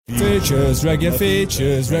features, regular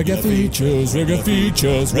features, regular features, regular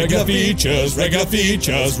features, regular features, regular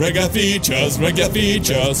features, regular features, regular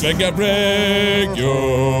features, regular features, regular features, regular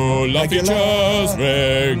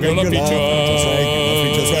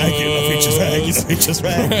features, regular features,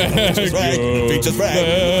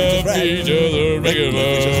 regular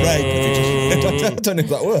features, I don't know if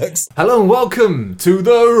that works. Hello and welcome to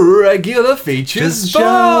the Regular Features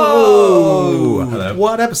Show. Hello.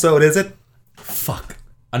 What episode is it? Fuck.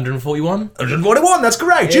 141? 141, that's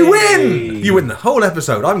correct. You win. You win the whole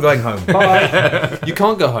episode. I'm going home. Bye. You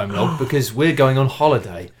can't go home, Log, because we're going on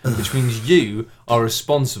holiday, which means you are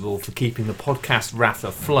responsible for keeping the podcast wrath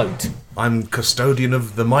afloat. I'm custodian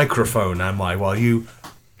of the microphone, am I? While you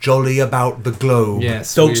jolly about the globe.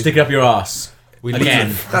 Yes. Don't stick it up your arse.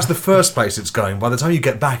 Again. That's the first place it's going. By the time you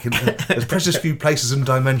get back, there's precious few places and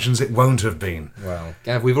dimensions it won't have been. Wow.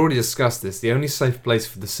 Gav, we've already discussed this. The only safe place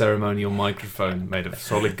for the ceremonial microphone made of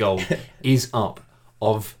solid gold is up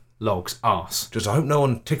of Log's arse. Just I hope no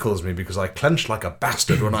one tickles me because I clench like a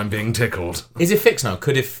bastard when I'm being tickled. Is it fixed now?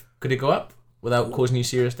 Could it go up without causing you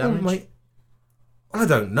serious damage? Oh, mate. I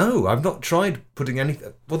don't know. I've not tried putting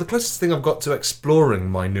anything... Well, the closest thing I've got to exploring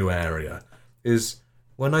my new area is...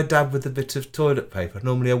 when I dab with a bit of toilet paper,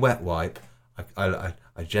 normally a wet wipe, I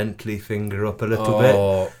gently finger up a little bit,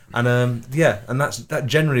 and and that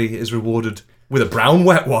generally is rewarded with a brown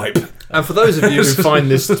wet wipe. And for those of you who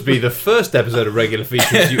find this to be the first episode of Regular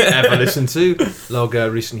Features you ever listened to, Log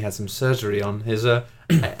recently had some surgery on his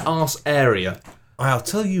arse area. I'll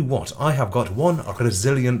tell you what, I have got one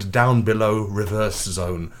resilient down below reverse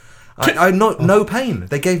zone. No pain.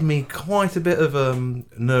 They gave me quite a bit of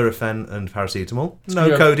Nurofen and paracetamol.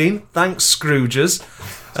 No codeine. Thanks, Scrooges.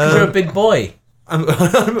 You're a big boy.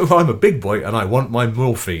 I'm a big boy and I want my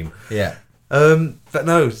morphine. Yeah. But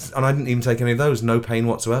no, and I didn't even take any of those. No pain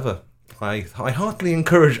whatsoever. I heartily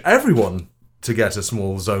encourage everyone to get a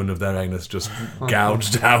small zone of their anus just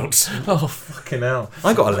gouged out. Oh, fucking hell.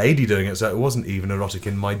 I got a lady doing it, so it wasn't even erotic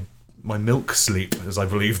in my milk sleep, as I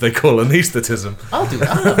believe they call anaesthetism. I'll do that.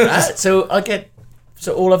 I'll have that. So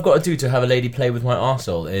all I've got to do to have a lady play with my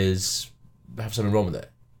arsehole is have something wrong with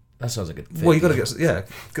it. That sounds like a thing. Well, you got to get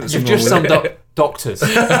You've just summed up doctors.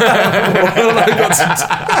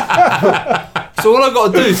 So all I've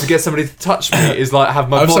got to do to get somebody to touch me is like have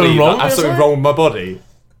my body have something wrong with my body.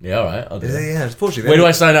 Yeah, all right. I'll do that. Yeah, unfortunately. Where do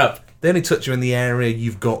I sign up? They only touch you in the area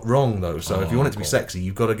you've got wrong, though. So if you want it to be sexy,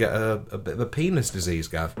 you've got to get a bit of a penis disease,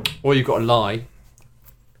 Gav. Or you've got to lie.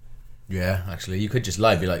 Yeah, actually, you could just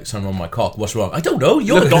lie, be like, something wrong with my cock. What's wrong? I don't know.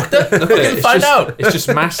 You're a doctor. Find out. It's just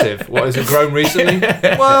massive. What, has it grown recently?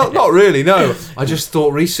 Well, not really, no. I just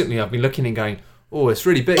thought recently I've been looking and going, oh, it's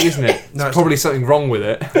really big, isn't it? No, it's probably something wrong with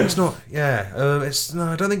it. It's not. Yeah, I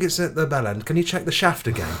don't think it's at the bell end. Can you check the shaft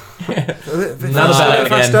again?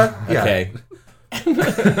 Faster. Yeah. Okay.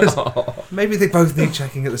 Maybe they both need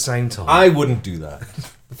checking at the same time. I wouldn't do that.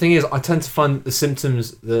 The thing is, I tend to find the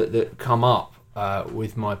symptoms that come up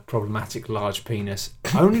with my problematic large penis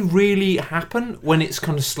only really happen when it's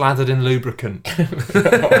kind of slathered in lubricant.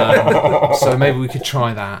 So maybe we could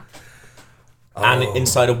try that. And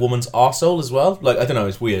inside a woman's arsehole as well? Like, I don't know,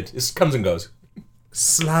 it's weird. It comes and goes.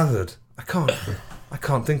 Slathered. I can't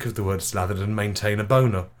think of the word slathered and maintain a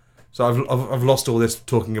boner. So I've lost all this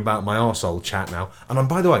talking about my arsehole chat now. And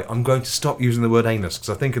by the way, I'm going to stop using the word anus because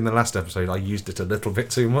I think in the last episode I used it a little bit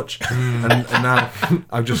too much. And now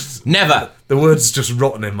I've just... Never! The word's just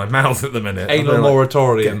rotten in my mouth at the minute. Anal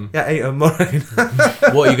moratorium. Yeah, anal moratorium.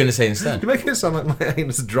 What are you going to say instead? You're making it sound like my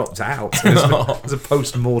anus dropped out. There's a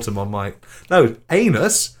post-mortem on my... No,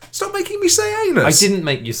 anus? Stop making me say anus. I didn't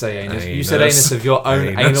make you say anus. You said anus of your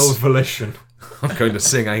own anal volition. I'm going to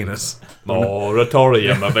sing anus.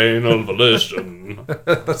 Moratorium of anal volition.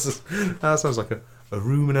 That sounds like a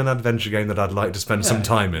room in an adventure game that I'd like to spend some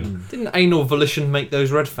time in. Didn't Anal Volition make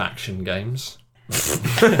those Red Faction games? That's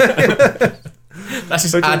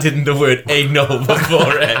just added the word anal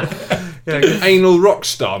before it. Yeah, Anal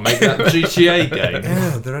Rockstar make that GTA game.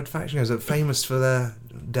 Yeah, the Red Faction games are famous for their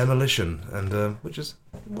demolition, and which is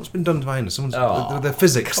what's been done to my anus. The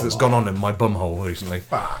physics that's gone on in my bumhole recently.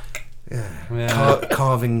 Fuck. Yeah.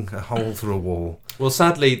 Carving a hole through a wall. Well,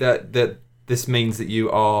 sadly, that this means that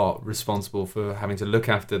you are responsible for having to look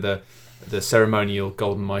after the ceremonial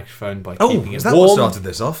golden microphone by keeping it that warm what started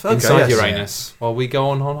this off? Okay, inside yes. your anus while we go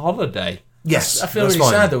on holiday. Yes, I feel really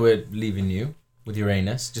sad that we're leaving you with your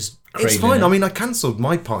anus. Just it's fine. I mean, I cancelled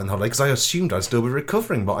my part in the holiday because I assumed I'd still be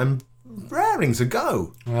recovering, but I'm raring to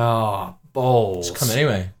go. Ah, balls. Just come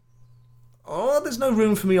anyway. Oh, there's no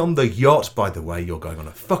room for me on the yacht, by the way. You're going on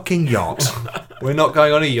a fucking yacht. We're not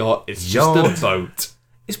going on a yacht. It's just a boat.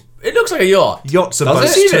 It looks like a yacht. Yachts are Does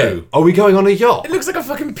boats it? too. Are we going on a yacht? It looks like a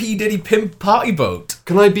fucking P. Diddy pimp party boat.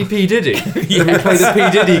 Can I be P Diddy? Can we play the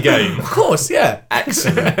P Diddy game? Of course, yeah.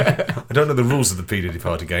 Excellent. I don't know the rules of the P Diddy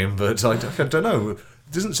party game, but I don't know.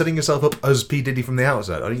 Isn't setting yourself up as P Diddy from the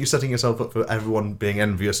outset? Aren't you setting yourself up for everyone being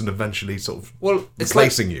envious and eventually sort of Well, it's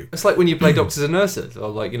replacing like, you? It's like when you play doctors and nurses, or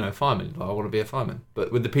like, firemen. Like, I want to be a fireman.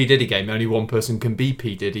 But with the P Diddy game, only one person can be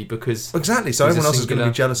P Diddy because Exactly. So He's a everyone else is going to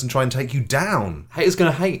singular- be jealous and try and take you down. haters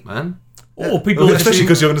gonna hate, man. Or people Especially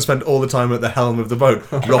because you're going to spend all the time at the helm of the boat,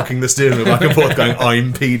 rocking the steering wheel back and forth, going,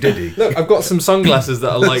 "I'm P Diddy." Look, I've got some sunglasses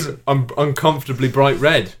that are like uncomfortably bright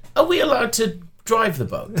red. Are we allowed to drive the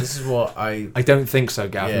boat? This is what I don't think so,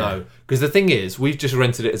 Gav. Yeah. No, because the thing is, we've just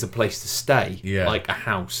rented it as a place to stay, Yeah. like a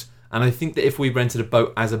house. And I think that if we rented a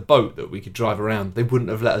boat as a boat that we could drive around, they wouldn't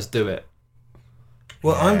have let us do it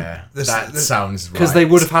Well, Yeah, that sounds right. because they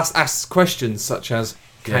would have asked questions such as,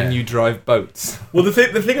 "Can Yeah. you drive boats?" Well, the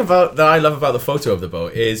thing about that I love about the photo of the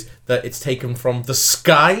boat is that it's taken from the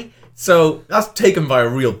sky. So that's taken by a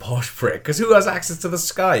real posh prick. Because who has access to the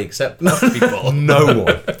sky except posh people? no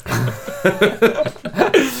one.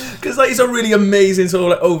 Because like it's a really amazing sort of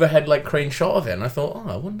like overhead like crane shot of it, and I thought,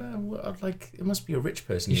 I wonder, like it must be a rich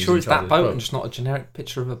person. You who's sure in it's charge that of boat this and just not a generic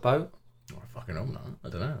picture of a boat? I fucking hope not. I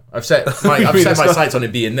don't know. I've set my sights on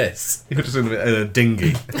it being this. You're just in a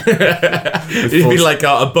dinghy. It'd be like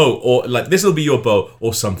a boat, or like this will be your boat,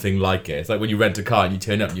 or something like it. It's like when you rent a car and you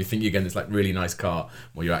turn up and you think you're getting this like really nice car,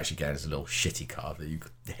 what you're actually getting is a little shitty car that you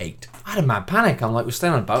hate. I had a mad panic. I'm like, we're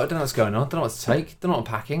staying on a boat. I don't know what's going on. Don't know what to take. Don't know what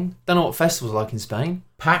I'm packing. Don't know what festivals are like in Spain.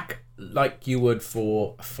 Pack like you would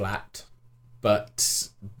for a flat, but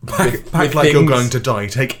Pack with like you're things- going to die.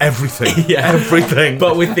 Take everything. Yeah. Everything.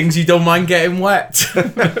 but with things you don't mind getting wet.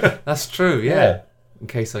 That's true. Yeah. In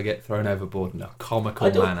case I get thrown overboard in a comical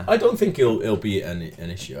manner. I don't think it'll be an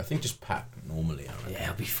issue. I think just pack normally. I reckon. Yeah,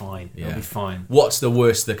 it'll be fine. Yeah. It'll be fine. What's the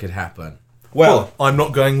worst that could happen? well, I'm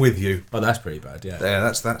not going with you. Oh, that's pretty bad. Yeah. Yeah,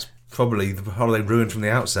 that's probably the holiday ruined from the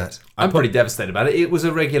outset. I'm pretty devastated about it. It was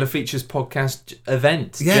a regular features podcast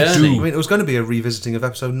event. Yeah, journey. I mean, it was going to be a revisiting of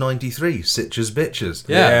episode 93, Sitges Bitches.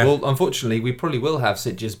 Yeah, Yeah. well, unfortunately, we probably will have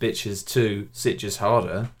Sitges Bitches 2, Sitges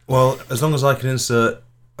Harder. Well, as long as I can insert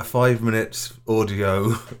a 5-minute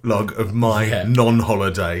audio log of my Yeah.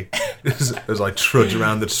 non-holiday as I trudge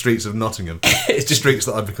around the streets of Nottingham. It's just streets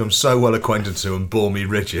that I've become so well acquainted to and bore me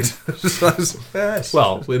rigid. Yes.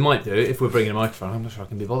 Well, we might do it if we're bringing a microphone. I'm not sure I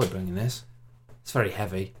can be bothered bringing this. It's very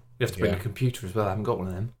heavy. You have to bring Yeah. a computer as well. I haven't got one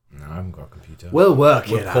of them. No, I haven't got a computer. We'll work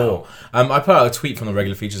We're poor. I put out a tweet from the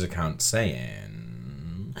regular features account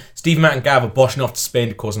saying, Steve, Matt, and Gav are boshing off to Spain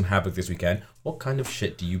to cause some havoc this weekend. What kind of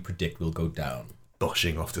shit do you predict will go down?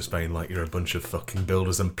 Boshing off to Spain like you're a bunch of fucking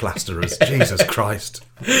builders and plasterers. Jesus Christ.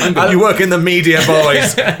 You work in the media,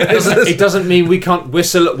 boys. It doesn't mean we can't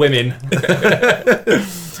whistle at women.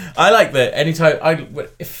 I like that anytime I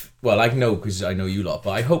know because I know you lot,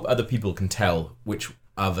 but I hope other people can tell which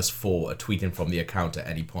of us four are tweeting from the account at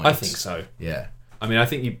any point. I think so. Yeah. I mean, I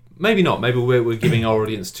think you... Maybe not. Maybe we're giving our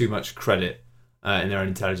audience too much credit in their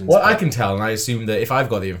intelligence. Well, but- I can tell, and I assume that if I've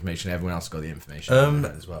got the information, everyone else has got the information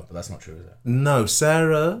as well. But that's not true, is it? No,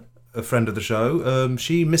 Sarah, a friend of the show,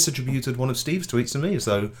 she misattributed one of Steve's tweets to me,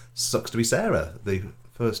 so sucks to be Sarah, the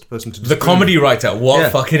first person to The disprove comedy it. writer, what Yeah.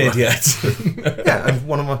 fucking idiot! Yeah, and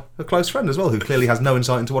one of a close friend as well, who clearly has no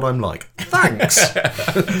insight into what I'm like. Thanks.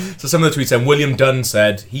 So some of the tweets said William Dunn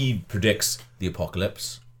said he predicts the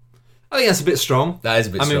apocalypse. I think that's a bit strong. That is a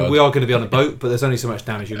bit I mean, strong. we are going to be on a boat, but there's only so much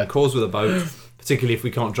damage you can cause with a boat, particularly if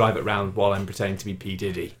we can't drive it round while I'm pretending to be P.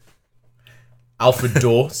 Diddy. Alfred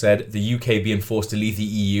Dorr said the UK being forced to leave the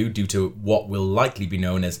EU due to what will likely be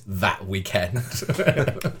known as that weekend.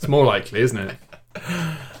 It's more likely, isn't it?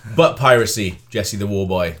 But piracy, Jesse the War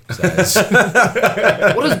Boy says.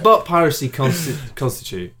 What does butt piracy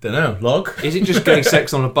constitute? Don't know, log? Is it just gay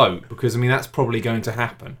sex on a boat? Because, I mean, that's probably going to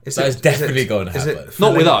happen. That is definitely going to happen.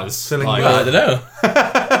 Not with us. Filling, Like- I don't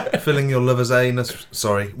know. filling your lover's anus,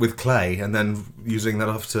 with clay, and then using that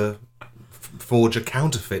off to forge a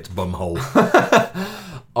counterfeit bumhole,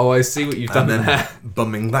 Oh, I see what you've done and then there.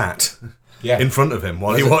 bumming that Yeah. in front of him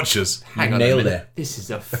while he watches. Hang on nailed a minute. it. This is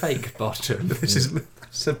a fake bottom. This is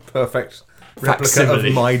it's a perfect replica Facsimile.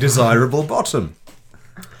 of my desirable bottom.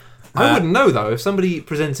 I wouldn't know, though. If somebody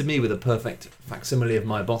presented me with a perfect facsimile of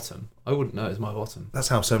my bottom, I wouldn't know it's my bottom. That's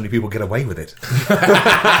how so many people get away with it.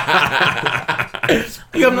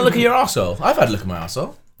 You having a look at your arsehole? I've had a look at my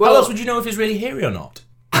arsehole. Well- How else would you know if it's really hairy or not?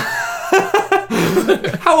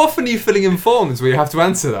 How often are you filling in forms where you have to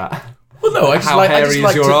answer that? Well, no, I just How like. I hairy just is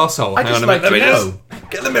like your to, arsehole? I Hang just on a like minute. to Let me know.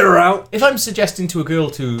 Get the mirror out. If I'm suggesting to a girl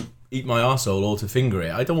to eat my arsehole or to finger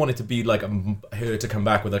it. I don't want it to be like her to come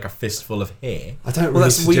back with like a fistful of hair. I don't Well, really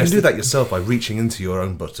you can suggest do that yourself by reaching into your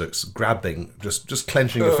own buttocks, grabbing, just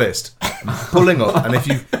clenching your fist, pulling up, and if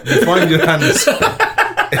you find your hands,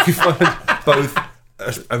 if you find both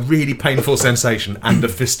a really painful sensation and a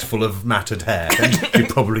fistful of matted hair, then you've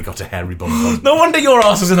probably got a hairy bum on. No wonder your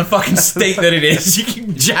arse is in the fucking state that it is. You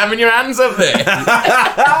keep jamming your hands up there.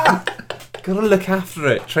 Gotta look after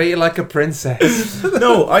it. Treat it like a princess.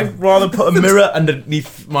 No, I'd rather put a mirror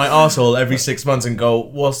underneath my arsehole every 6 months and go,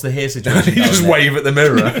 what's the hair situation? You down just there? wave at the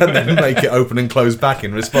mirror and then make it open and close back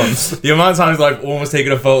in response. The amount of times I've almost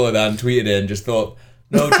taken a photo of that and tweeted it and just thought,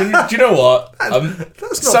 no, do you know what?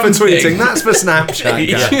 That's not for tweeting, that's for Snapchat.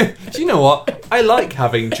 Yeah. Do you know what? I like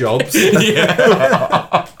having jobs.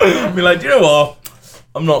 Yeah. Be like, do you know what?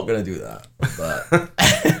 I'm not going to do that.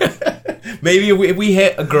 But maybe if we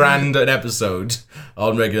hit a grand an episode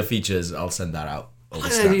on regular features, I'll send that out. Over I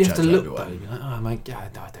don't know, you have Snapchat to look everyone. though. You're like, oh my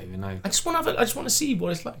god, I don't even know. I just want to see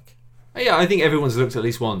what it's like. Yeah, I think everyone's looked at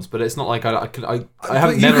least once, but it's not like I haven't You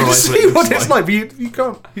can memorised see what it's like, but you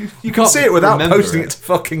can't. You can see it without remember posting it. it to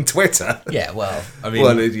fucking Twitter. Yeah, well, I mean,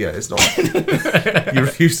 It's not. You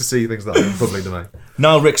refuse to see things like that in public domain.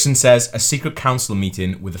 Niall Rickson says a secret council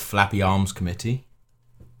meeting with the Flappy Arms Committee.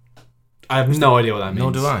 I have no idea what that means.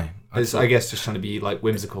 Nor do I. It's, I guess, just trying to be like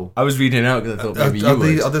whimsical. I was reading it out because I thought maybe you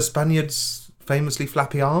would. Are the Spaniards famously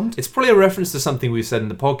flappy-armed? It's probably a reference to something we've said in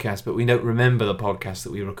the podcast, but we don't remember the podcast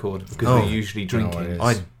that we record because we're usually drinking.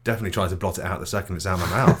 I definitely tried to blot it out the second it's out of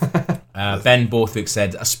my mouth. Ben Borthwick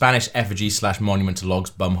said a Spanish effigy / monument to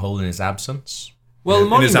Logg's bumhole in his absence. Well, In his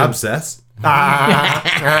monument. abscess.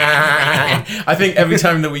 I think every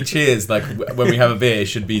time that we cheers, like when we have a beer, it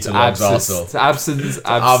should be to Logg's arsehole. To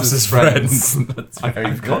absence friends. That's I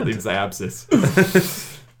can't even say abscess.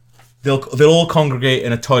 They'll all congregate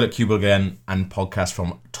in a toilet cubicle again and podcast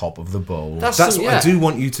from top of the bowl. That's what I do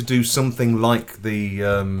want you to do something like the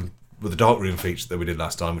with the darkroom feature that we did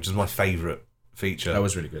last time, which is my favourite feature. That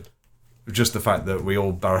was really good. Just the fact that we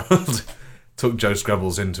all barreled, took Joe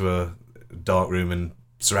Scrabbles into a darkroom and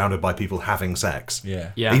surrounded by people having sex.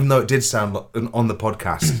 Yeah. Even though it did sound on the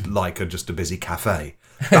podcast like just a busy cafe,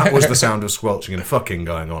 that was the sound of squelching and fucking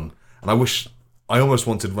going on. And I almost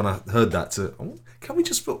wanted when I heard that can we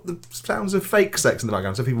just put the sounds of fake sex in the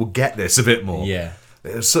background so people get this a bit more? Yeah.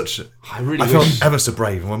 It was such. I really felt wish. ever so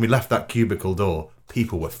brave, and when we left that cubicle door,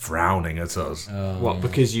 people were frowning at us. What?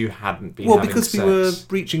 Because you hadn't been. Well, having because sex. we were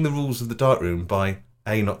breaching the rules of the darkroom by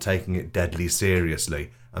A, not taking it deadly seriously,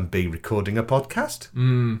 and B, recording a podcast.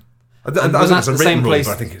 I And think was that it's a the written same rule, place-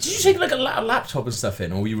 but I think it's. Did you take like a laptop and stuff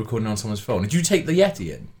in, or were you recording on someone's phone? Did you take the Yeti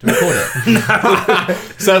in to record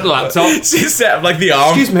it? Set the laptop. Set up like the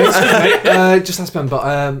arm. Excuse me. Just ask Ben,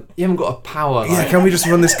 but you haven't got a power. Yeah, like- can we just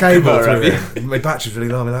run this cable Have through you? it? My battery's really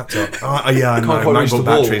low on my laptop. Yeah, I know. Can't quite reach MacBook the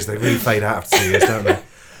wall. batteries, they really fade out after 2 years, don't they?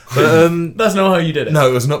 But That's not how you did it. no,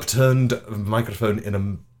 it was an upturned microphone in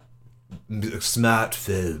a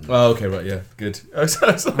smartphone. Oh, okay, right, yeah, good. I was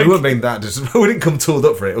like, We weren't being that. We didn't come tooled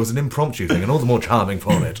up for it. It was an impromptu thing, and all the more charming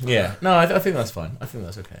for it. yeah, no, I think that's fine. I think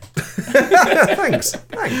that's okay.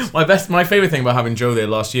 Thanks. My favorite thing about having Joe there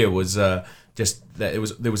last year was just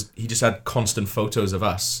that he just had constant photos of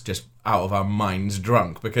us just out of our minds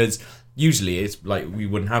drunk, because usually it's like we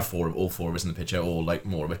wouldn't have all four of us in the picture, or like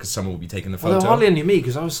more of it, because someone would be taking the Well, photo. they're hardly only me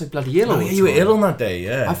because I was so bloody ill. Oh, all the yeah, you were time. ill on that day,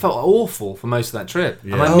 yeah. I felt awful for most of that trip,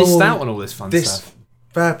 and Yeah. I missed Oh, out on all this fun stuff.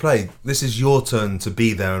 Fair play. This is your turn to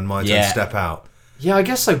be there and my turn Yeah. to step out. Yeah, I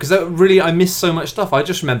guess so, because I missed so much stuff. I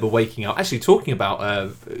just remember waking up, actually talking about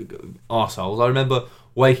arseholes, I remember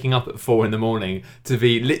waking up at 4 a.m. to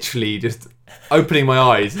be literally just opening my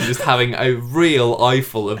eyes and just having a real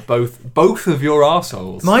eyeful of both of your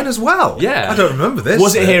arseholes. Mine as well. Yeah. I don't remember this.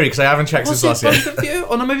 Was it hairy? Because I haven't checked Was since it last both year. of you?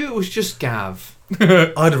 Or no, maybe it was just Gav.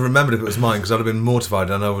 I'd have remembered if it was mine, because I'd have been mortified,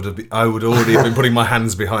 and I would already have been putting my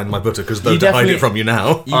hands behind my buttock as though You to hide definitely- it from you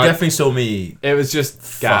now. You definitely saw me. It was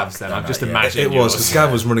just Gav's then. no, I've just yeah. imagined It was, because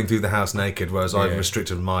Gav was running through the house naked, whereas I've Yeah.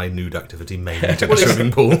 restricted my nude activity mainly to the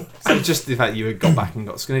swimming pool. So just the fact you had got back and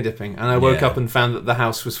got skinny dipping, and I woke Yeah. up and found that the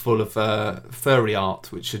house was full of furry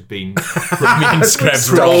art, which had been Scrubs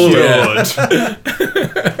procured.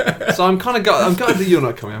 So I'm kind of I'm gutted that you're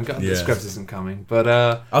not coming. I'm gutted Yeah. that Scrubs isn't coming. But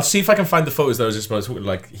I'll see if I can find the photos that I was just about to talk.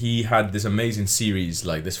 Like, he had this amazing series,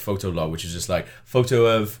 like this photo log, which is just like photo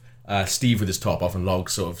of Steve with his top off and Log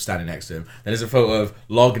sort of standing next to him. Then there's a photo of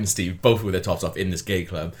Log and Steve both with their tops off in this gay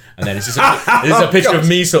club. And then it's just a picture of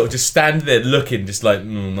me sort of just standing there looking, just like,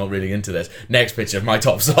 not really into this. Next picture, my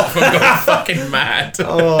top's off. I'm going fucking mad.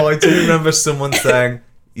 Oh, I do remember someone saying,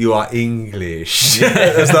 You are English.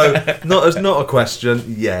 As though, not a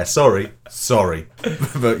question. Yeah, sorry.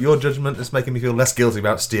 But your judgment is making me feel less guilty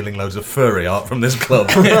about stealing loads of furry art from this club.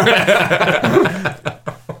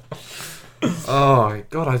 Oh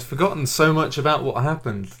God, I'd forgotten so much about what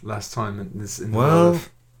happened last time in the Well, world.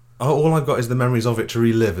 all I've got is the memories of it to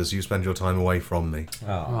relive as you spend your time away from me.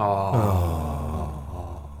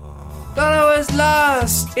 Thought I was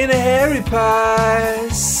lost in a hairy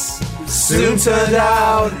past. Soon turned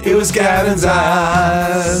out it was Gavin's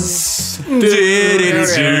eyes. Did it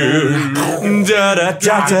soon? Da da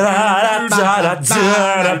da da da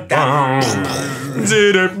da da.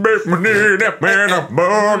 Did it make me need a man of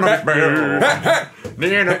bone of bear?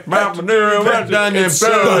 Need a man of new and done it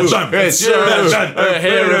so. It's just a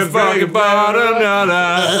hairy fucking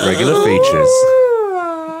bottom. Regular features.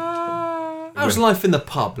 How's life in the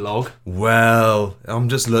pub, Log? Well, I'm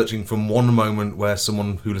just lurching from one moment where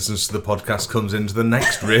someone who listens to the podcast comes into the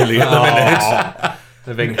next, really, at the minute.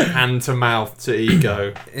 Living hand to mouth to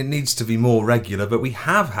ego. It needs to be more regular, but we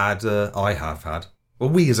have had, I have had,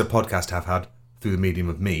 well, we as a podcast have had, through the medium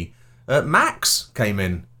of me, Max came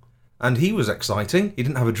in, and he was exciting. He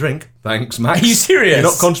didn't have a drink. Thanks, Max. Are you serious?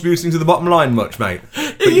 You're not contributing to the bottom line much, mate.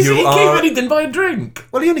 But He came in, he didn't buy a drink.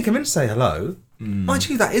 Well, he only came in to say hello. Mind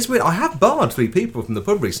you, that is weird. I have barred 3 people from the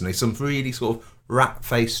pub recently, some really sort of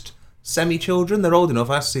rat-faced semi-children. They're old enough,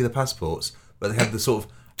 I have to see their passports, but they have the sort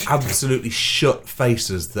of absolutely shut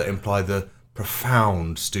faces that imply the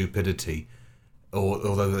profound stupidity,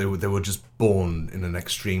 although they were just born in an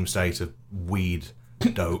extreme state of weed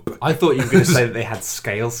dope. I thought you were going to say that they had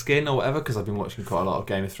scale skin or whatever, because I've been watching quite a lot of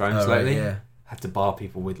Game of Thrones lately. Yeah. Had to bar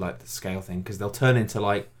people with like the scale thing, because they'll turn into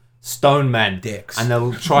like stone men, Dicks. and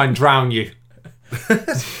they'll try and drown you.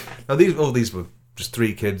 Now, these were just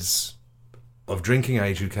 3 kids of drinking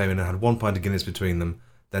age who came in and had 1 pint of Guinness between them,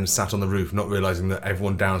 then sat on the roof, not realising that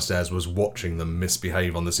everyone downstairs was watching them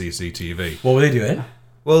misbehave on the CCTV. What were they doing?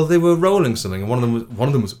 Well, they were rolling something, and one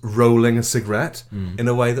of them was rolling a cigarette in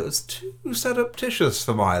a way that was too surreptitious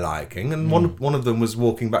for my liking, and one of them was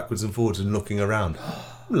walking backwards and forwards and looking around,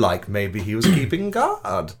 like maybe he was keeping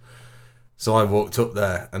guard. So I walked up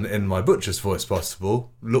there, and in my butcher's voice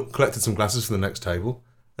possible, collected some glasses from the next table,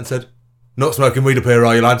 and said, "Not smoking weed up here,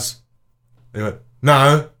 are you, lads?" He went,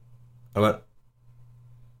 "No." I went,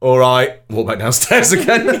 "All right." Walk back downstairs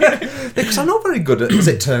again. Because I'm not very good at, as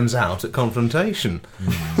it turns out, at confrontation.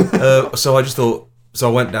 So I just thought, so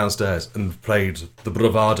I went downstairs and played the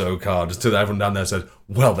bravado card to everyone down there. Said,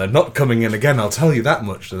 "Well, they're not coming in again, I'll tell you that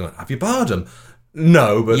much." They went, "Have you barred them?"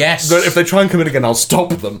 "No, but Yes. if they try and come in again, I'll stop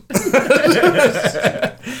them."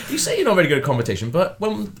 You say you're not very good at confrontation, but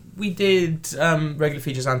when we did regular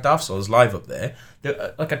features and Darth Souls live up there,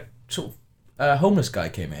 like a sort of homeless guy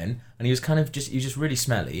came in, and he was just really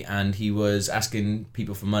smelly, and he was asking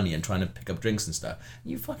people for money and trying to pick up drinks and stuff.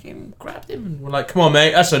 You fucking grabbed him and were like, "Come on,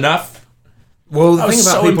 mate, that's enough." Well, the I thing was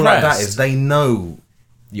about so people like that impressed. is they know.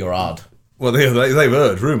 You're odd. Well, they've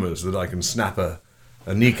heard rumours that I can snap a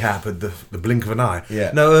kneecap at the blink of an eye.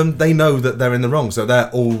 Yeah. No, they know that they're in the wrong, so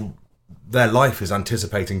their life is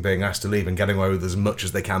anticipating being asked to leave and getting away with as much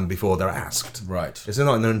as they can before they're asked. Right. It's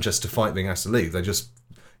not in their interest to fight being asked to leave. They just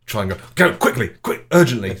try and go quickly, quick,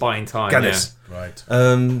 urgently. They're buying time. Get Yeah. this. Right.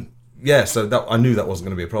 Yeah, so I knew that wasn't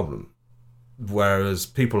going to be a problem. Whereas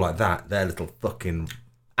people like that, they're little fucking...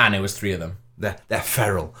 And it was 3 of them. They're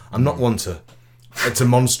feral. I'm not one to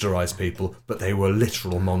monsterise people, but they were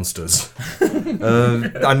literal monsters. And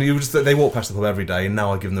they walk past the pub every day, and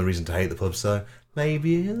now I give them the reason to hate the pub, so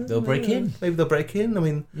maybe... They'll break in. Maybe they'll break in. I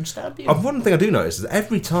mean... And stab you. One thing I do notice is that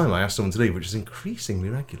every time I ask someone to leave, which is increasingly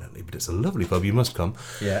regularly, but it's a lovely pub, you must come,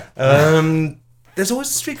 Yeah. there's always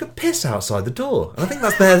a streak of piss outside the door. And I think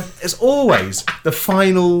it's always the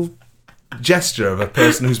final gesture of a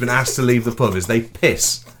person who's been asked to leave the pub is they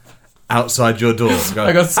piss outside your door. Go,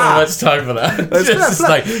 I got so much time for that. It's Just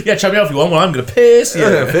like, yeah, chuck me off if you want. Well, I'm going to piss.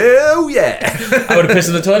 Yeah. Oh, yeah. I would have pissed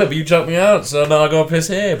in the toilet, but you chucked me out, so now I go piss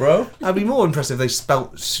here, bro. I'd be more impressed if they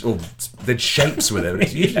spelt or did shapes with it.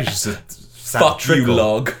 It's usually just a sad Fuck trickle. you,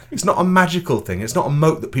 Log. It's not a magical thing. It's not a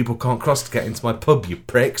moat that people can't cross to get into my pub, you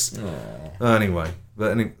pricks. Anyway,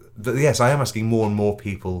 but yes, I am asking more and more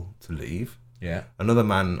people to leave. Yeah. Another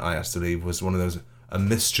man I asked to leave was one of those, a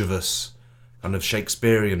mischievous, kind of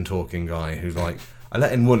Shakespearean talking guy who's like, I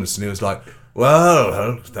let in once and he was like,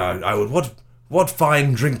 "Well, I would, what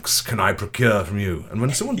fine drinks can I procure from you?" And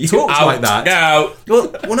when someone talks like that, Out.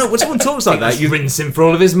 well, no, when someone talks like that, You rinse him for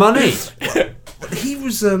all of his money. he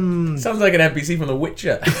was, Sounds like an NPC from The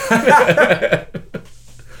Witcher.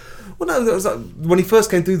 well, no, that was like, when he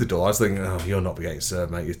first came through the door, I was thinking, "Oh, you're not getting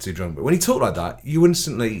served, mate. You're too drunk." But when he talked like that, you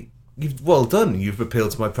instantly well done. You've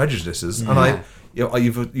appealed to my prejudices, and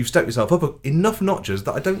you've stepped yourself up enough notches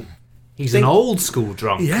that I don't. He's an old school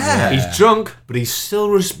drunk. Yeah. He's drunk, but he's still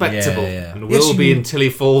respectable. Yeah. And Yes, will be until he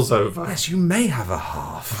falls over. Yes, you may have a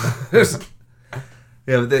half.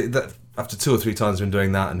 After 2 or 3 times been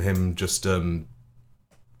doing that, and him just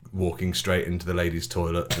walking straight into the ladies'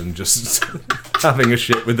 toilet and just having a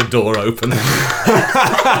shit with the door open.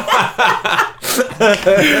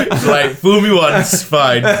 It's like, fool me once,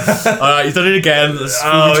 fine. Alright, you've done it again. Let's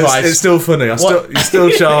fool you twice. It's still funny. You're still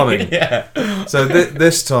charming. Yeah. So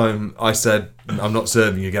this time I said, I'm not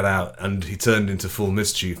serving you, get out. And he turned into full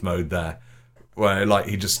mischief mode there. Where like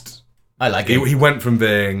he just... I like it. He went from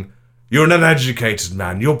being, you're an uneducated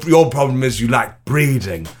man. Your problem is you lack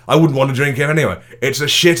breeding. I wouldn't want to drink here anyway. It's a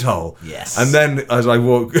shithole. Yes. And then as I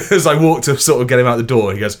walk to sort of get him out the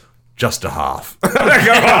door, he goes, just a half. I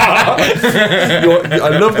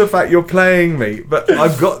love the fact you're playing me, but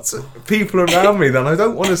I've got people around me that I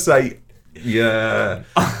don't want to say, yeah.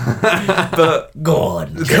 But Go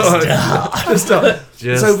on. Just a half. just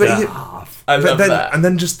a half. I love that. And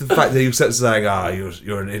then just the fact that you kept saying,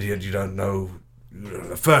 you're an idiot, you don't know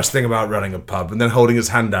the first thing about running a pub, and then holding his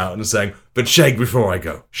hand out and saying, but shake before I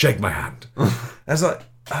go. Shake my hand. I was like,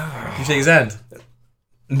 You shake his hand?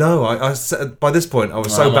 no, I said, by this point I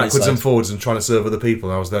was so I'm on his backwards side. and forwards and trying to serve other people,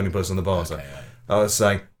 and I was the only person on the bar. So I was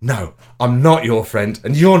saying, no, I'm not your friend,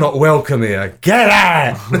 and you're not welcome here. Get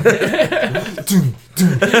out!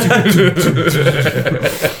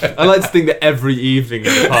 I like to think that every evening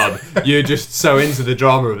in the pub, you're just so into the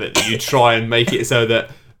drama of it that you try and make it so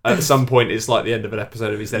that at some point it's like the end of an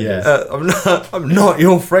episode of EastEnders. Yeah. I'm not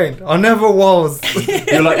your friend. I never was.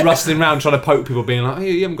 You're like rustling around trying to poke people, being like, hey,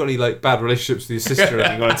 you haven't got any like bad relationships with your sister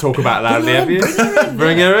and you're going to talk about it loudly, have you?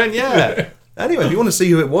 Bring her in, yeah. Anyway, if you want to see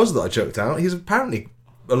who it was that I chucked out, he's apparently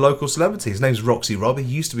a local celebrity. His name's Roxy Rob. He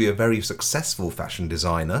used to be a very successful fashion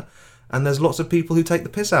designer, and there's lots of people who take the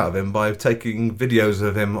piss out of him by taking videos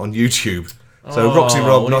of him on YouTube. So Roxy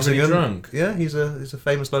Rob when he's really Nottingham, drunk. yeah, he's a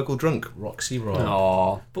famous local drunk. Roxy Rob.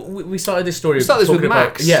 Aww. But we started this story. started this with talking about,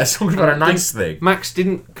 Max. Yeah, talking about a nice thing. Max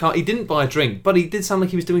didn't buy a drink, but he did sound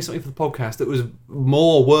like he was doing something for the podcast that was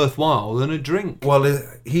more worthwhile than a drink. Well,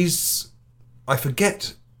 I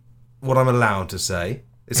forget what I'm allowed to say.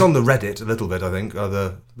 It's on the Reddit a little bit, I think,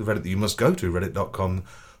 the Reddit that you must go to,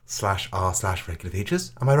 reddit.com/r/regular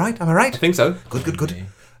features. Am I right? I think so. Good.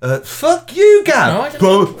 Fuck you, Gav. No, I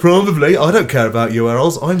don't Probably. I don't care about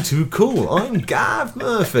URLs. I'm too cool. I'm Gav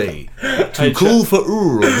Murphy. Too cool for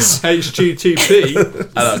URLs. HTTP.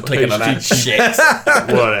 I love clicking on that shit.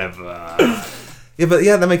 Whatever.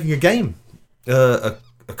 Yeah, they're making a game, a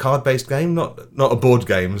card-based game, not a board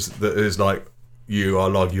games that is like you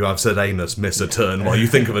have said anus, miss a turn while you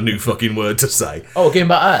think of a new fucking word to say. Oh, a game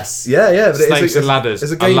about us. Yeah. But Snakes and ladders.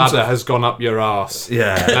 It's a A game. ladder has gone up your ass.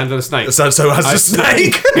 Yeah. Land on a snake. So has a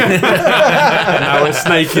snake. Now a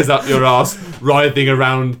snake is up your ass, writhing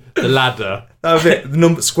around the ladder. The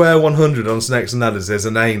number square 100 on Snakes and Ladders is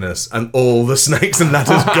an anus, and all the snakes and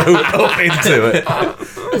ladders go up into it.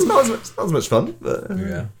 It's not as much fun, but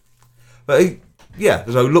yeah.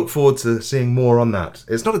 So look forward to seeing more on that.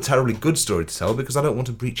 It's not a terribly good story to tell because I don't want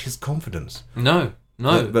to breach his confidence. No.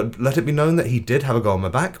 But let it be known that he did have a go on my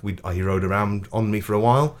back. He rode around on me for a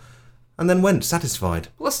while, and then went satisfied.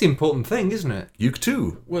 Well, that's the important thing, isn't it? You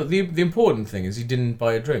too. Well, the important thing is he didn't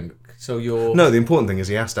buy a drink. So you're... No, the important thing is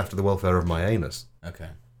he asked after the welfare of my anus. Okay.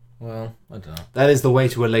 Well, I don't know. That is the way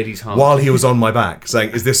to a lady's heart. While he was on my back,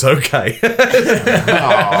 saying, "Is this okay?"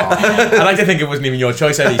 I like to think it wasn't even your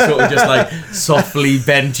choice, and he sort of just like softly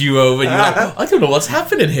bent you over, and you're like, I don't know what's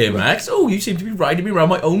happening here, Max. Oh, you seem to be riding me around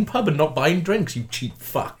my own pub and not buying drinks, you cheap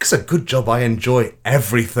fuck. It's a good job I enjoy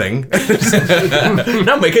everything.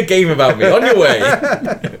 Now make a game about me. On your way.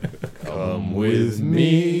 Come with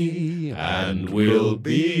me, and we'll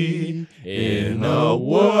be in a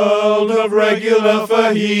world of regular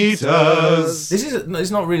fajitas. This is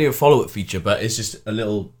it's not really a follow-up feature, but it's just a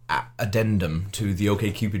little addendum to the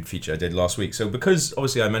OkCupid feature I did last week. So because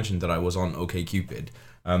obviously I mentioned that I was on OkCupid,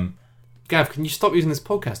 Gav, can you stop using this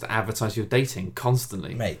podcast to advertise your dating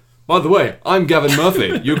constantly? mate. By the way, I'm Gavin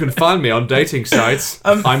Murphy. You can find me on dating sites.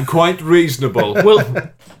 I'm quite reasonable.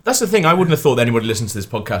 Well, that's the thing. I wouldn't have thought that anybody listening to this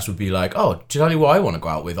podcast would be like, "Oh, do you know who I want to go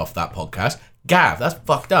out with off that podcast?" Gav, that's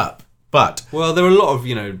fucked up. But Well, there are a lot of,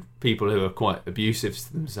 people who are quite abusive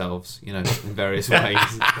to themselves, in various ways.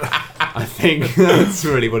 I think that's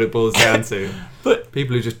really what it boils down to. But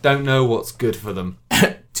People who just don't know what's good for them.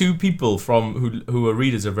 two people from who are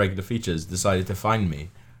readers of regular features decided to find me,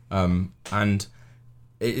 and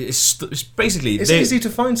it's basically It's easy to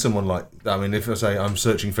find someone like. I mean, if I say I'm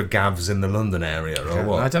searching for Gavs in the London area or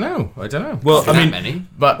what. I don't know. Well, I mean, many.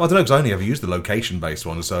 but Well, I don't know because I only ever use the location-based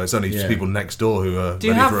one, so it's only just people next door who are Do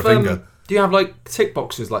you ready have for a finger. do you have like tick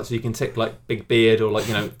boxes like so you can tick like big beard or like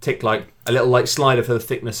tick like a little like slider for the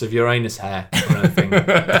thickness of Uranus hair or anything?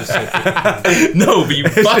 Just so no, but you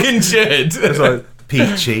fucking should. It's like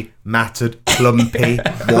peachy, matted, plumpy,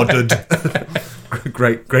 wadded.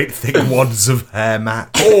 Great thick wads of hair, Matt.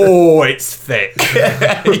 oh, it's thick.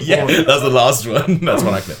 Yeah, that's the last one. That's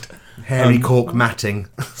one I clipped. Hairy cork matting.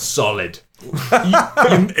 Solid.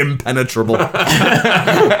 Impenetrable.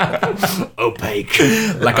 Opaque.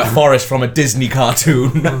 Like a forest from a Disney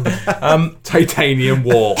cartoon. Titanium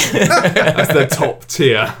wall. That's the top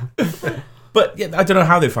tier. But yeah, I don't know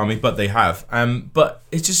how they found me, but they have. But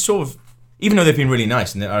it's just sort of, even though they've been really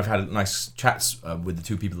nice and I've had nice chats with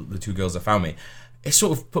the two girls that found me, it's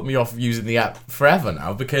sort of put me off using the app forever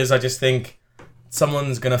now because I just think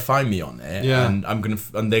someone's gonna find me on it,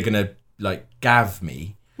 and they're gonna like gav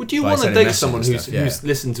me. Would you by want to sending date someone messages and who's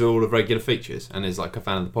listened to all of Regular Features and is like a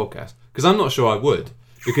fan of the podcast? Because I'm not sure I would.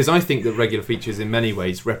 Because I think that Regular Features in many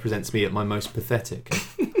ways represents me at my most pathetic.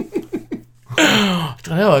 I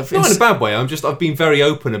don't know. Not in a bad way. I've been very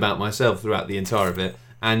open about myself throughout the entire of it.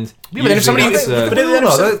 And but then if somebody-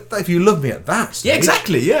 If you love me at that stage. Yeah,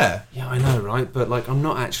 exactly. Yeah. yeah, I know, right? But like, I'm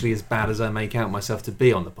not actually as bad as I make out myself to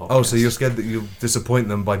be on the podcast. Oh, so you're scared that you'll disappoint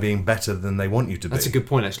them by being better than they want you to be. That's a good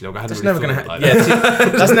point, actually. I hadn't That's really never thought gonna of it like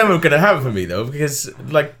that. that's never gonna happen for me though because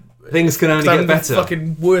like Things can only I'm get the better.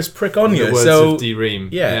 fucking worst prick on In you. the words So of D. Ream.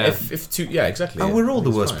 yeah, exactly. Oh, yeah. we're all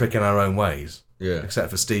the It's worst fine. prick in our own ways. Yeah.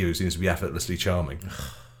 Except for Steve, who seems to be effortlessly charming.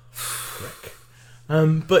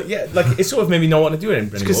 But yeah, like it sort of made me not want to do it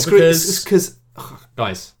anymore Because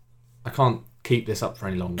guys, I can't keep this up for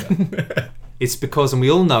any longer. It's because, and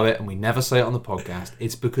we all know it, and we never say it on the podcast.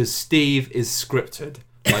 It's because Steve is scripted.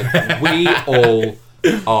 Like we all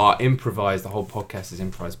are improvised. The whole podcast is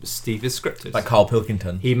improvised, but Steve is scripted. like Carl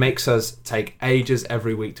Pilkington. He makes us take ages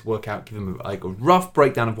every week to work out, give him like a rough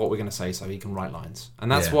breakdown of what we're going to say, so he can write lines, and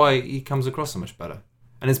that's Yeah. why he comes across so much better.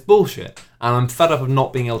 And it's bullshit. And I'm fed up of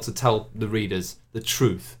not being able to tell the readers the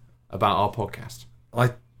truth about our podcast.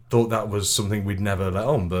 I thought that was something we'd never let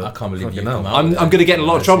on, but I can't believe fucking you hell. come out. I'm going to get in a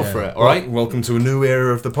lot of trouble for it, all right? Welcome to a new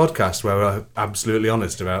era of the podcast where we're absolutely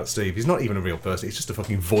honest about Steve. He's not even a real person. He's just a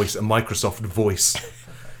fucking voice, a Microsoft voice.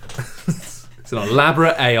 It's an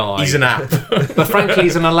elaborate AI. He's an app. But frankly,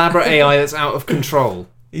 he's an elaborate AI that's out of control.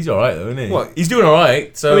 He's all right though, isn't he? What? He's doing all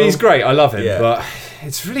right. So I mean, he's great. I love him. Yeah. But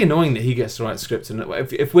it's really annoying that he gets to write scripts. And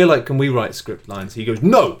if we're like, can we write script lines? He goes,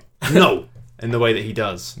 no, in the way that he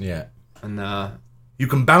does. Yeah. And You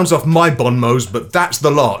can bounce off my bonmos, but that's the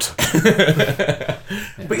lot.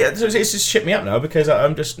 But yeah, so it's just shit me up now because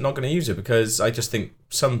I'm just not going to use it because I just think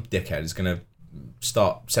some dickhead is going to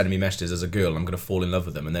start sending me messages as a girl and I'm going to fall in love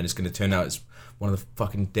with them and then it's going to turn out it's one of the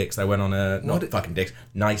fucking dicks that I went on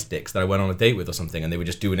nice dicks that I went on a date with or something and they were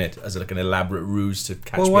just doing it as like an elaborate ruse to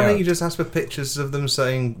catch Well, me why out. don't you just ask for pictures of them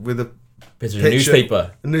saying with a Picture in a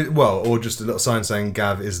newspaper. Well, or just a little sign saying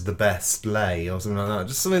Gav is the best lay or something like that.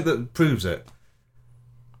 Just something that proves it.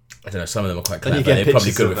 I don't know, some of them are quite Then you clever. get They're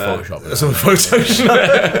probably pictures good of, with Photoshop. Some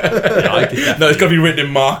Photoshop. yeah, I could definitely- No, it's got to be written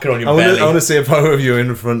in marker on your I belly. want to see a photo of you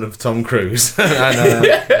in front of Tom Cruise. Or I'm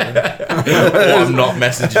not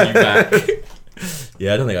messaging you back.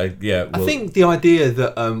 Yeah, I don't think I think the idea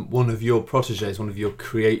that one of your proteges, one of your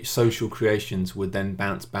social creations would then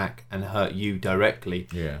bounce back and hurt you directly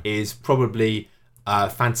is probably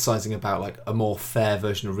fantasizing about like a more fair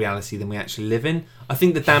version of reality than we actually live in. I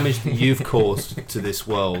think the damage that you've caused to this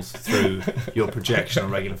world through your projection on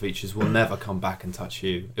Regular Features will never come back and touch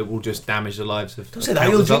you. It will just damage the lives of Don't say that,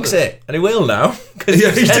 he'll jinx it. And he will now.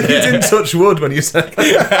 Yeah, he didn't touch wood when you said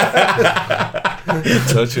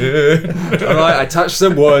touch it. Alright, I touched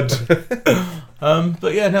some wood.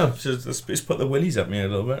 But yeah, no, just put the willies at me a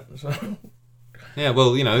little bit. So. Yeah,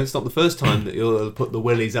 well, you know, it's not the first time that you'll put the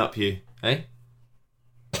willies up you, eh?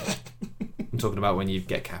 I'm talking about when you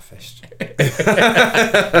get catfished.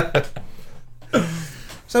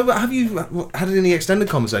 So, have you had any extended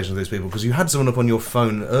conversations with these people? Because you had someone up on your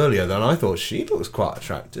phone earlier, and I thought she looks quite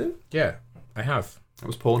attractive. Yeah, I have. That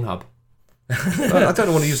was Pornhub. I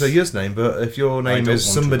don't want to use her username, but if your name don't is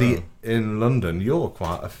want to somebody know. in London, you're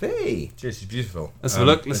quite a fee. She's beautiful. Let's have a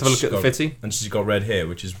look. Let's have a look at the got, fitty. And she's got red hair,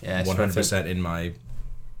 which is Yeah, she's 100% in my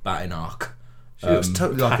batting arc. She looks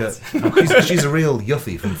totally like she's a real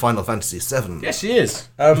yuffie from Final Fantasy VII. Yes, she is.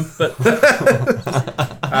 But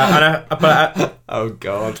Oh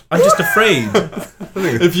God! I'm just afraid.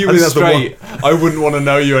 If you were straight, I wouldn't want to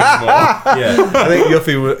know you anymore. Yeah. I think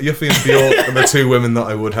Yuffie and Bjork are the two women that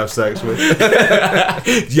I would have sex with.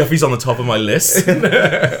 Yuffie's on the top of my list.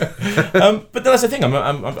 But that's the thing.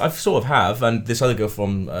 I sort of have, and this other girl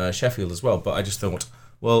from Sheffield as well. But I just thought,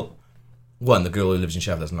 well, one, the girl who lives in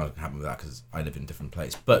Sheffield, that's not going to happen with that because I live in a different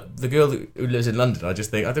place. But the girl who lives in London, I just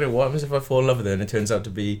think, I don't know what happens if I fall in love with her and it turns out to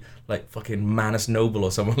be like fucking Manus Noble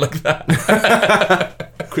or someone like that.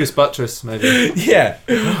 Chris Buttress, maybe. Yeah,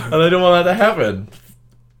 and I don't want that to happen.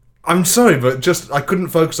 I'm sorry, but I couldn't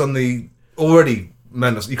focus on the already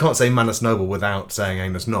Manus. You can't say Manus Noble without saying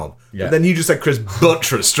Anus Knob. Yeah. But then you just said Chris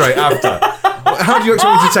Buttress straight after. How do you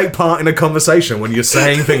expect me to take part in a conversation when you're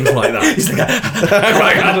saying things like that? He's like,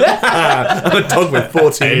 I'm a dog with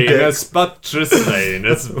 14 dicks. Anus Buttress,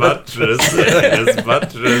 Anus Buttress, Anus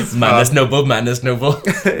Buttress. Manus Noble, Manus Noble.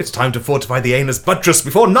 It's time to fortify the anus buttress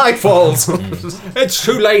before night falls. It's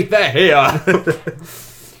too late, they're here.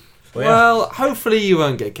 Well, Well, hopefully you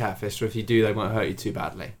won't get catfished, or if you do, they won't hurt you too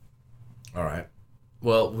badly. all right.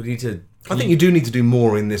 Well, we need to. I think you do need to do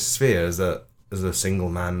more in this sphere as a single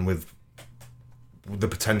man with the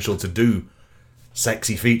potential to do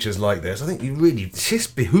sexy features like this. I think it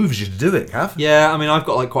just behooves you to do it, Cav. Yeah, I mean, I've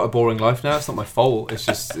got like quite a boring life now. It's not my fault. It's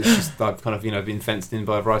just I've kind of been fenced in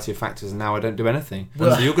by a variety of factors, and now I don't do anything.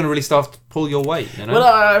 Well, so you're going to really start to pull your weight. You know.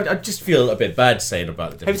 Well, I just feel a bit bad saying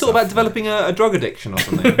about the. Have you thought about developing a drug addiction or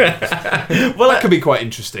something? Well, That could be quite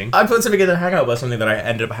interesting. I put something in a hangout about something that I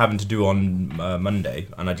ended up having to do on Monday,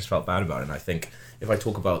 and I just felt bad about it. And I think if I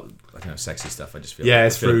talk about sexy stuff, I just feel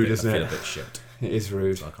It's rude, I isn't feel it? a bit shit. It is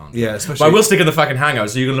rude. So I can't. Yeah, But especially. I will stick in the fucking hangout,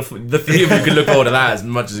 so you can the three of you can look forward to that as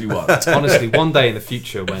much as you want. Honestly, one day in the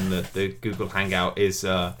future when the Google Hangout is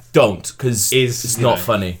Don't, because it's you not know.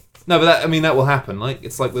 funny. no, but that will happen. Like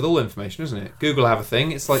it's like with all information, isn't it? Google have a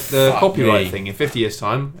thing. It's like the Fuck copyright me. thing. In 50 years'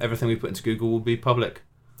 time, everything we put into Google will be public.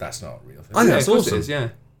 That's not a real thing. I think Yeah, that's of course awesome. it is. Yeah.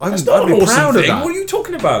 That's I'd not be an awesome proud thing. of that. What are you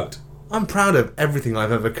talking about? I'm proud of everything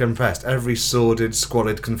I've ever confessed. Every sordid,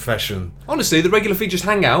 squalid confession. Honestly, the regular features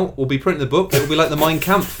Hangout will be printing the book. It will be like the Mein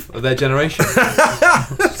Kampf of their generation.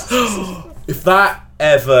 If that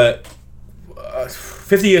ever,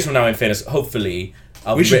 50 years from now, in fairness, hopefully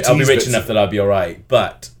I'll We be should I'll be tease rich bits enough of- that I'll be all right.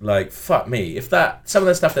 But like, fuck me, if that some of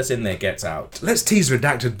the stuff that's in there gets out. Let's tease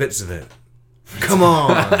redacted bits of it. Come on.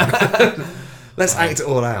 Let's act it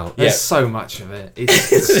all out. There's Yeah. so much of it.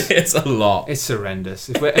 It's It's a lot. it's horrendous.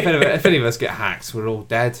 If any of us get hacked, we're all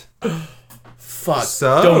dead. Fuck.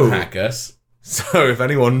 So- Don't hack us. So if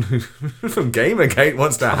anyone from Gamergate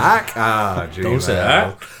wants to hack, Don't say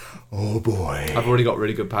that. Oh boy. I've already got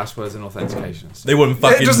really good passwords and authentications. They wouldn't It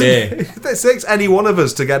fucking doesn't. dare. It takes any one of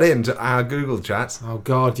us to get into our Google chats. Oh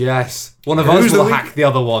God, yes. One of Who's us will the hack the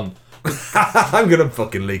other one. I'm gonna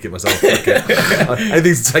fucking leak it myself. Fuck it.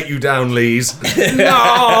 Anything to take you down, Lees.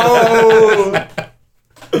 No.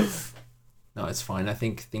 No, it's fine. I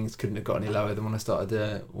think things couldn't have got any lower than when I started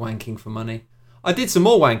wanking for money. I did some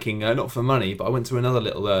more wanking, not for money, but I went to another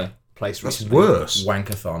little place That's recently. worse.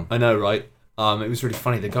 Wankathon. I know, right? It was really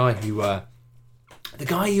funny. The guy who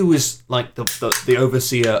was like the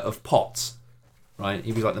overseer of pots, right?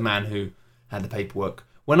 He was like the man who had the paperwork.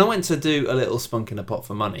 When I went to do a little spunk in a pot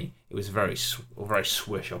for money, it was a very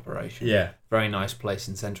swish operation. Yeah. Very nice place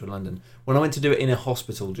in central London. When I went to do it in a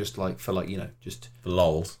hospital, just just For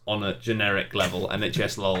lols. on a generic level,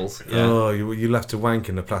 NHS lols. Yeah. Oh, you left a wank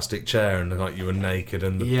in a plastic chair and like you were naked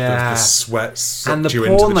and the Yeah. sweat sucked And the you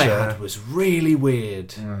into porn the they chair. had was really weird.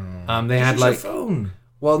 They had Use your like, phone.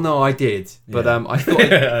 well, no, I did, but Yeah. I thought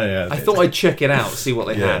I thought I'd check it out, see what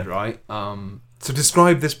they Yeah. had, right? So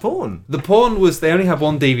describe this porn. The porn was they only had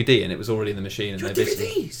one DVD and it was already in the machine. And they basically,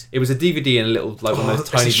 DVDs. it was a DVD and a little like one of those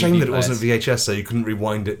tiny. it's a shame DVD that it wasn't players. VHS, so you couldn't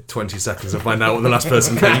rewind it 20 seconds and find out what the last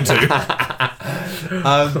person came to.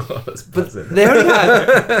 But they only had,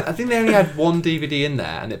 I think they only had one DVD in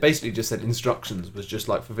there, and it basically just said instructions. Was just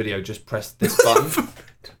like for video, just press this button.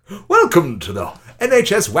 Welcome to the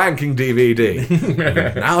NHS wanking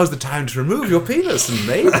DVD. Now's the time to remove your penis and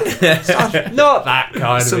maybe start. Not that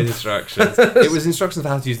kind Some- of instructions. It was instructions for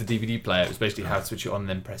how to use the DVD player. It was basically how to switch it on and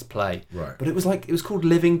then press play. Right. But it was called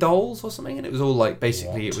Living Dolls or something, and it was all like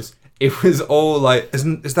basically it was all like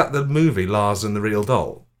Is that the movie Lars and the Real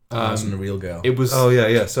Doll? That's the real girl. it was Oh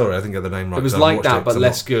yeah. Sorry, I didn't get the name right. it was 'cause I haven't like watched that it, but 'cause I'm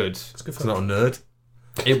less not- good. I'm not a nerd.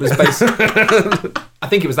 It was basically. I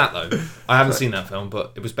think it was that though. I haven't seen that film,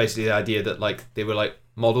 but it was basically the idea that like they were like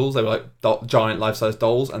models. They were like giant life-size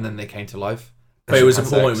dolls, and then they came to life. But it was a Had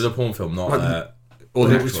porn. It sex. was a porn film, not Or an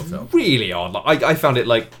the It was actual film. really odd. Like, I found it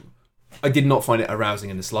like I did not find it arousing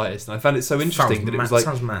in the slightest, and I found it so interesting that it was like,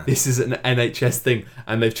 sounds mad. this is an NHS thing,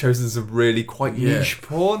 and they've chosen some really quite niche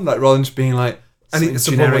porn, like rather than just being like, And it's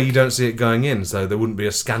the generic. one where you don't see it going in, so there wouldn't be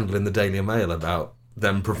a scandal in the Daily Mail about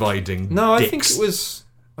them providing. No, I dicks.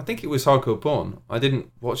 think it was hardcore porn. I didn't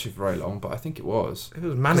watch it for very long, but I think it was. It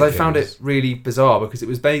was Because mannequins. I found it really bizarre, because it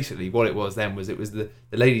was basically what it was then was it was the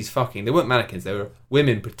ladies fucking. They weren't mannequins, they were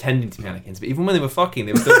women pretending to be mannequins. But even when they were fucking,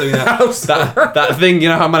 they were still doing that thing, you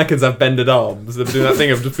know how mannequins have bended arms? They were doing that thing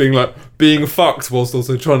of just being fucked whilst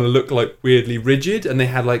also trying to look like weirdly rigid, and they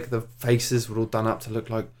had like the faces were all done up to look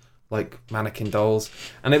like mannequin dolls,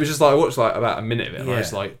 and it was just like I watched like about a minute of it, and I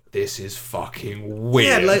was like, this is fucking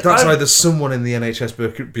weird. That's either someone in the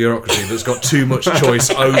NHS bureaucracy that's got too much choice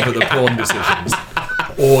over the porn decisions,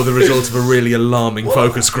 or the result of a really alarming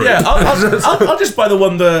focus group. Yeah, I'll just buy the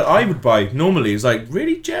one that I would buy normally. It's like,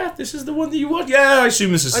 really, Jeff? This is the one that you want? Yeah, I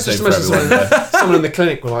assume this is the same for everyone. Someone in the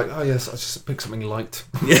clinic were like, oh yes, I just picked something light.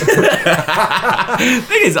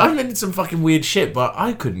 Thing is, I'm into some fucking weird shit, but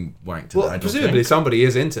I couldn't wank to that. I Well, don't presumably think. somebody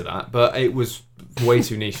is into that, but it was way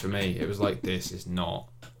too niche for me. It was like, this is not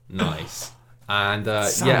nice. And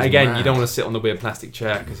again, mad. you don't want to sit on the weird plastic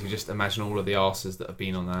chair because you just imagine all of the arses that have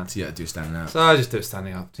been on that. Yeah, do standing out. So I just do it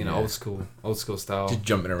standing up, Yeah. old school style. Just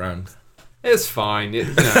jumping around. It's fine.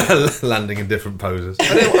 Landing in different poses.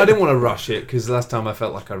 I didn't want to rush it because the last time I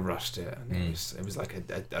felt like I rushed it, and it was like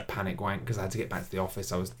a panic wank because I had to get back to the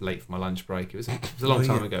office. I was late for my lunch break. It was a long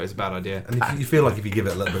time ago. It was a bad idea. And if you feel like if you give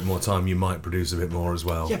it a little bit more time, you might produce a bit more as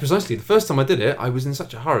well. Yeah, precisely. The first time I did it, I was in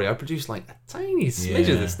such a hurry. I produced like a tiny smidge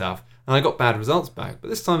of this stuff, and I got bad results back. But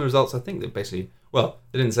this time the results, I think that basically, well,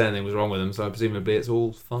 they didn't say anything was wrong with them, so presumably it's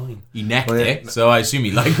all fine. He necked it, so I assume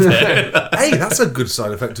he liked it. Hey, that's a good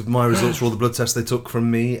side effect of my results for all the blood tests they took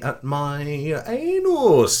from me at my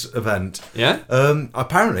anus event. Yeah?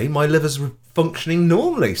 Apparently, my liver's functioning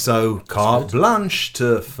normally, so carte blanche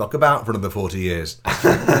to fuck about for another 40 years.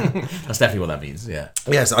 That's definitely what that means, yeah.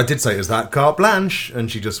 Yes, I did say it was that, carte blanche,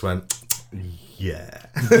 and she just went, yeah.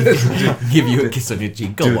 Give you a kiss on your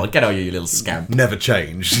cheek. Go on, get out of here, you little scamp. Never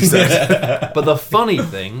changed, she said. But the funny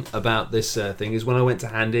thing about this thing is when I went to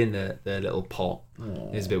hand in the little pot,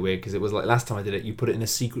 it was a bit weird because it was like last time I did it, you put it in a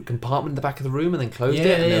secret compartment in the back of the room and then closed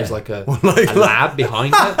it, and there was like a lab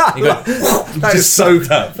behind it. You go, That is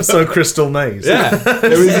so Crystal Maze. yeah,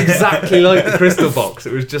 it was exactly like the crystal box.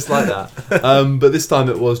 It was just like that. But this time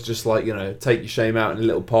it was just like, take your shame out in a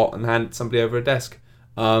little pot and hand somebody over a desk.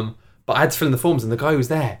 But I had to fill in the forms, and the guy who was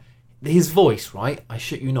there, his voice, right, I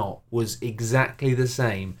shit you not, was exactly the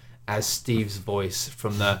same as Steve's voice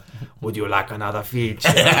from the "Would you like another feature?"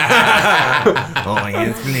 Oh,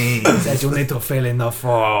 yes, please. He said, you need to fill in the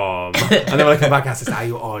form. And then when I come back, I said, are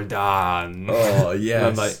you all done? Oh, And yes.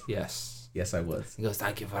 I'm like, yes. Yes, I was. He goes,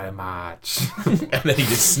 thank you very much. And then he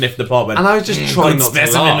just sniffed the pot. And I was just trying not to laugh.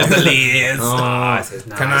 Oh, This is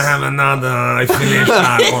nice. can I have another? I finished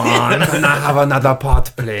that one. Can I have another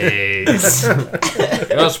pot, please?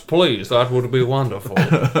 Yes, please. That would be wonderful.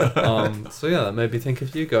 So yeah, that made me think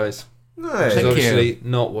of you guys. Which is Nice. obviously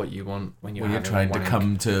not what you want when you're, When you're having trying a to wank.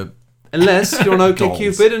 come to... Unless you're on Dolls.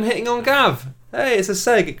 OkCupid and hitting on Gav. Hey, it's a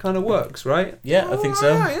seg. It kind of works, right? Yeah, I think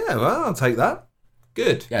so. Yeah, well, I'll take that.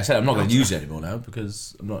 Good. Yeah, I said I'm not going to use it anymore now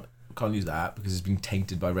because I can't use that app because it's been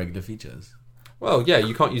tainted by regular features. Well, yeah,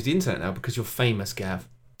 you can't use the internet now because you're famous, Gav.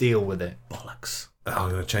 Deal with it. Bollocks. I'm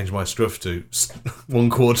going to change my stuff to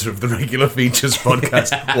 1/4 of the regular features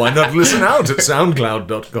podcast. Why not listen out at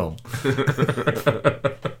soundcloud.com?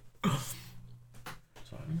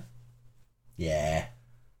 Yeah.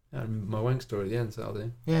 My wank story at the end, so that'll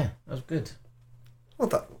do. Yeah, that was good. What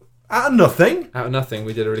the? Out of nothing? Out of nothing,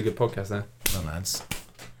 we did a really good podcast there. Well, lads.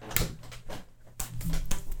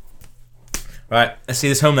 Right, let's see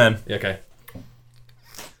this home then. Yeah, okay.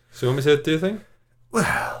 So you want me to do a thing?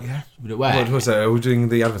 Well, Yeah. what was that? Are we doing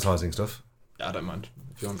the advertising stuff? Yeah, I don't mind.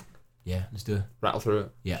 If you want, Yeah, let's do it. rattle through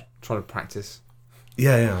it. Yeah. Trying to practice.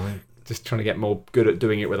 Yeah. I mean, Just trying to get more good at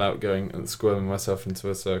doing it without going and squirming myself into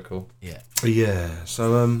a circle. yeah.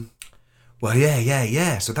 So, well,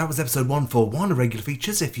 yeah. So that was episode 141 of Regular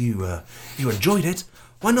Features. If you enjoyed it,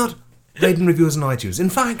 why not rate and review us on iTunes? In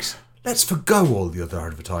fact, let's forgo all the other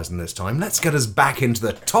advertising this time. Let's get us back into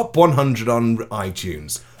the top 100 on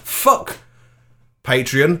iTunes. Fuck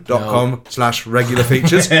patreon.com/regular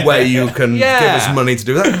features where you can give us money to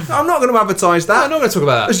do that. I'm not going to advertise that. I'm not going to talk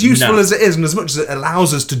about that. As useful No. as it is and as much as it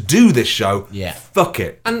allows us to do this show, Yeah. fuck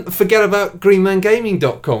it. And forget about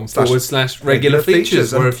greenmangaming.com/regular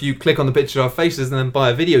features, where if you click on the picture of our faces and then buy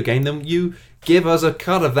a video game, then you give us a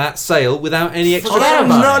cut of that sale without any extra. I'm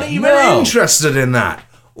about not it. even No. interested in that.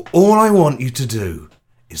 All I want you to do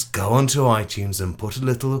is go onto iTunes and put a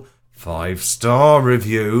little 5-star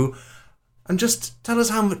review, and just tell us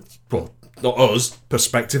how much, well, not us,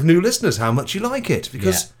 prospective new listeners, how much you like it,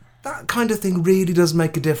 because that kind of thing really does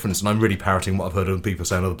make a difference. And I'm really parroting what I've heard other people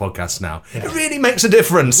say on other podcasts now. Yeah. It really makes a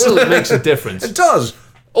difference. Well, it makes a difference. It does.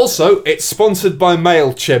 Also, it's sponsored by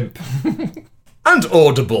MailChimp. And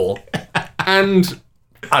Audible. And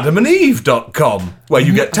AdamandEve.com, where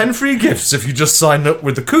you get 10 free gifts if you just sign up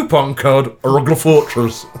with the coupon code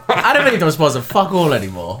RuglerFortress. Adam and Eve don't sponsor fuck all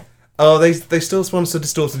anymore. Oh, they still sponsor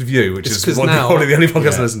Distorted View, which is now, probably the only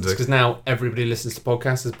podcast I listen to. Because now everybody listens to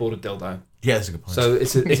podcasts has bought a dildo. Yeah, that's a good point. So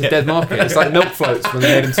it's a dead market. It's like milk floats when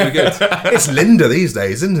they made them too good. It's Linda these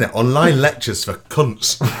days, isn't it? Online lectures for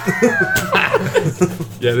cunts.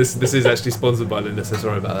 Yeah, this is actually sponsored by Linda, so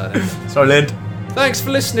sorry about that. Sorry, Lind. Thanks for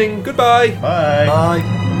listening. Goodbye. Bye. Bye.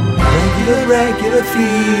 Regular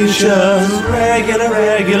features,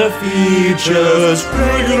 regular features,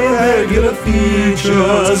 regular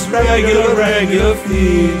features, regular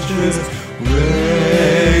features,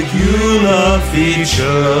 regular features.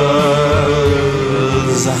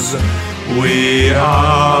 We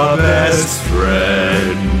are best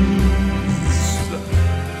friends,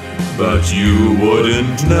 but you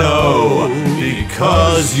wouldn't know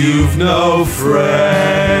because you've no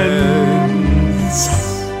friends.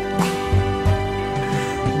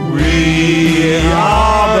 We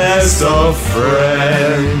are best of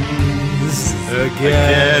friends.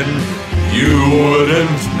 Again, you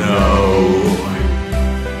wouldn't know.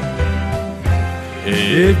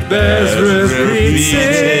 It bears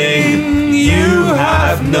repeating, you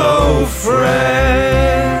have no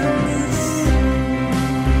friends.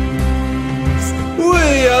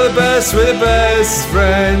 We are the best, we're the best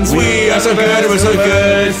friends. We are so good, we're so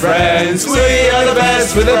good friends. We are the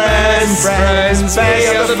best, we're the best friends. We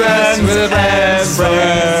are the best, we're the best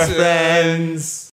friends.